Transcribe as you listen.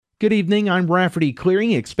Good evening, I'm Rafferty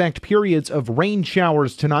Clearing. Expect periods of rain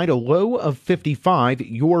showers tonight, a low of 55.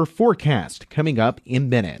 Your forecast coming up in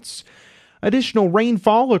minutes. Additional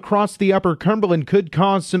rainfall across the upper Cumberland could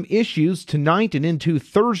cause some issues tonight and into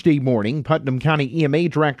Thursday morning. Putnam County EMA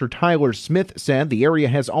Director Tyler Smith said the area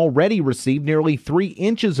has already received nearly 3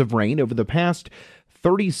 inches of rain over the past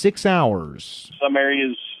 36 hours. Some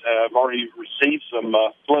areas have already received some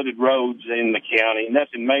flooded roads in the county.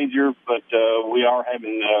 Nothing major, but we are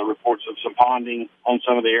having reports of some ponding on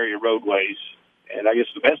some of the area roadways. And I guess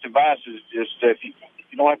the best advice is just if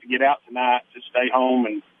you don't have to get out tonight, just stay home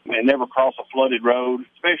and never cross a flooded road,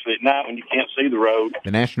 especially at night when you can't see the road.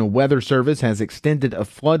 The National Weather Service has extended a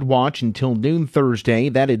flood watch until noon Thursday,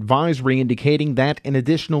 that advisory indicating that an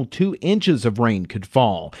additional 2 inches of rain could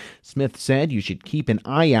fall. Smith said you should keep an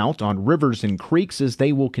eye out on rivers and creeks as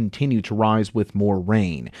they will continue to rise with more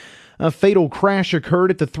rain. A fatal crash occurred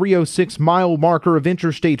at the 306-mile marker of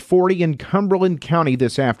Interstate 40 in Cumberland County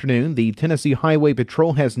this afternoon. The Tennessee Highway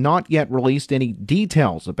Patrol has not yet released any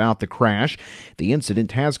details about the crash. The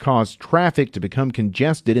incident has caused traffic to become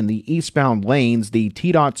congested in the eastbound lanes. The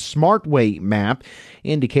TDOT SmartWay map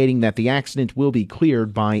indicating that the accident will be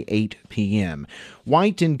cleared by 8 p.m.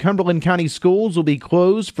 White and Cumberland County schools will be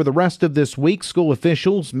closed for the rest of this week. School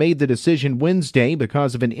officials made the decision Wednesday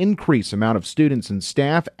because of an increased amount of students and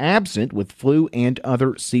staff absent with flu and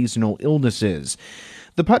other seasonal illnesses.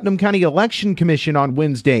 The Putnam County Election Commission on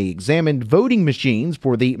Wednesday examined voting machines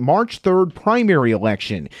for the March 3rd primary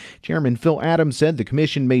election. Chairman Phil Adams said the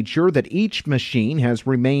commission made sure that each machine has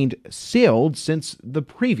remained sealed since the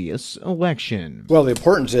previous election. Well, the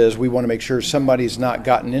importance is we want to make sure somebody's not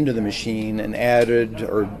gotten into the machine and added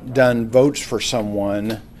or done votes for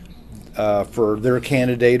someone for their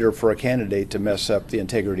candidate or for a candidate to mess up the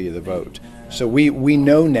integrity of the vote. So we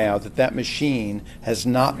know now that machine has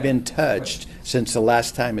not been touched since the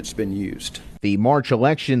last time it's been used. The March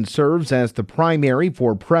election serves as the primary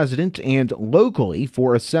for president and locally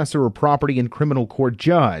for assessor, property, and criminal court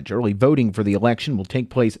judge. Early voting for the election will take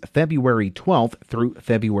place February 12th through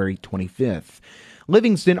February 25th.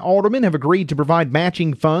 Livingston aldermen have agreed to provide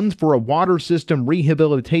matching funds for a water system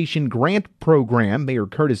rehabilitation grant program. Mayor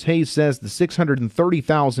Curtis Hayes says the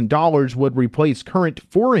 $630,000 would replace current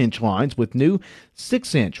 4-inch lines with new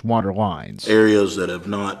 6-inch water lines. Areas that have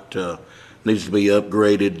not needs to be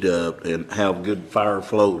upgraded and have good fire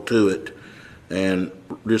flow to it, and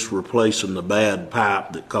just replacing the bad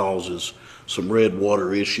pipe that causes some red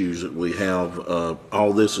water issues that we have.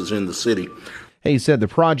 All this is in the city. Hayes said the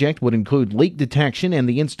project would include leak detection and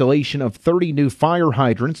the installation of 30 new fire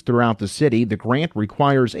hydrants throughout the city. The grant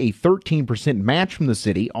requires a 13% match from the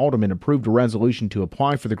city. Aldermen approved a resolution to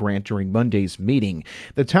apply for the grant during Monday's meeting.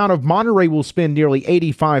 The town of Monterey will spend nearly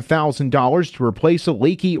 $85,000 to replace a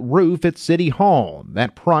leaky roof at City Hall.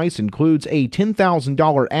 That price includes a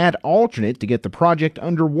 $10,000 ad alternate to get the project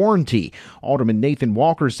under warranty. Alderman Nathan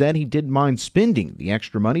Walker said he didn't mind spending the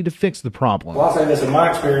extra money to fix the problem. Well, I'll say this, in my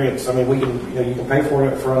experience, I mean, we can, you can pay for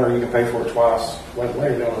it up front or you can pay for it twice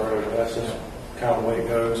later down the road. That's just kind of the way it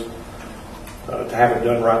goes. To have it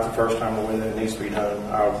done right the first time the way that it needs to be done,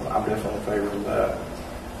 I'm definitely in favor of that,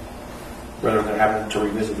 rather than having to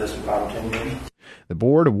revisit this in 5 or 10 years. The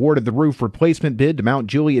board awarded the roof replacement bid to Mount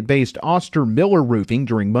Juliet-based Oster Miller Roofing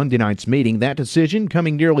during Monday night's meeting. That decision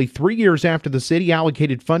coming nearly 3 years after the city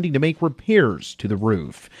allocated funding to make repairs to the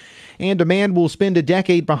roof. And a man will spend a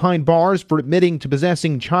decade behind bars for admitting to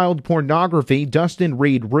possessing child pornography. Dustin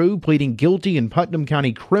Reed Rue pleading guilty in Putnam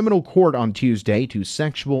County Criminal Court on Tuesday to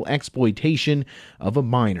sexual exploitation of a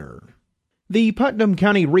minor. The Putnam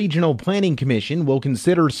County Regional Planning Commission will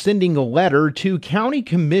consider sending a letter to county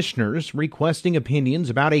commissioners requesting opinions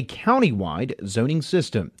about a countywide zoning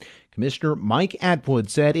system. Commissioner Mike Atwood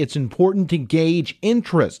said it's important to gauge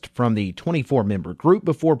interest from the 24-member group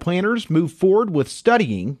before planners move forward with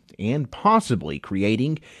studying and possibly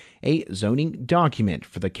creating a zoning document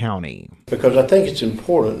for the county. Because I think it's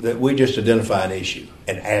important that we just identify an issue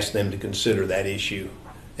and ask them to consider that issue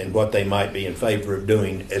and what they might be in favor of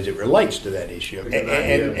doing as it relates to that issue.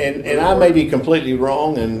 And I may be completely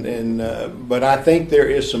wrong, but I think there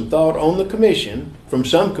is some thought on the commission from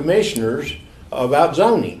some commissioners about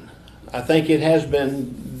zoning. I think it has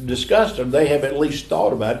been discussed, or they have at least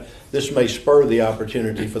thought about it. This may spur the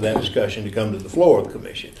opportunity for that discussion to come to the floor of the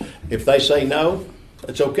commission. If they say no,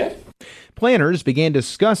 it's okay. Planners began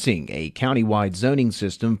discussing a countywide zoning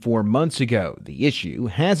system 4 months ago. The issue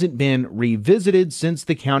hasn't been revisited since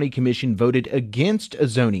the county commission voted against a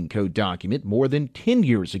zoning code document more than 10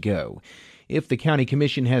 years ago. If the county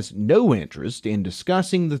commission has no interest in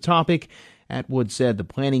discussing the topic, Atwood said the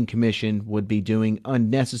Planning Commission would be doing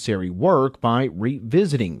unnecessary work by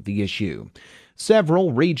revisiting the issue.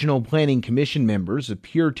 Several regional planning commission members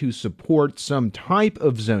appear to support some type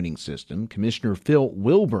of zoning system. Commissioner Phil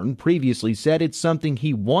Wilburn previously said it's something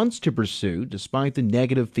he wants to pursue despite the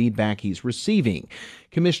negative feedback he's receiving.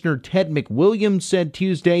 Commissioner Ted McWilliams said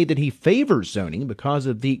Tuesday that he favors zoning because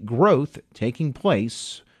of the growth taking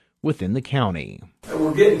place within the county. And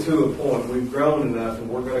we're getting to a point, we've grown enough and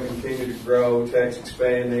we're going to continue to grow, tax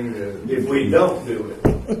expanding. If we don't do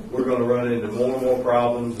it, we're going to run into more and more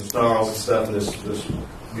problems and snarls and stuff in this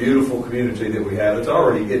beautiful community that we have. It's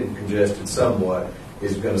already getting congested somewhat,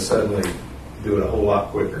 is going to suddenly do it a whole lot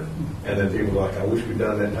quicker. And then people are like, I wish we'd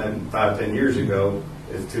done that 5-10 years ago.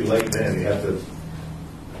 It's too late then. You have to,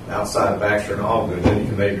 outside of Baxter and Allgood, then you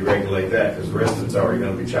can maybe regulate that because the rest of it's already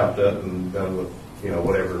going to be chopped up and done with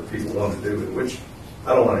whatever people want to do with it, which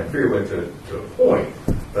I don't want to interfere with to a point,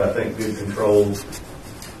 but I think good controlled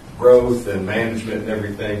growth and management and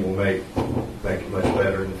everything will make it much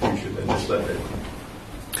better in the future than just letting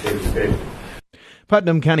it take.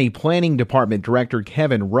 Putnam County Planning Department Director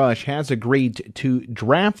Kevin Rush has agreed to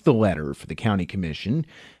draft the letter for the County Commission.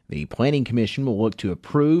 The Planning Commission will look to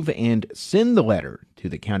approve and send the letter to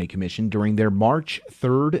the County Commission during their March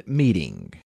 3rd meeting.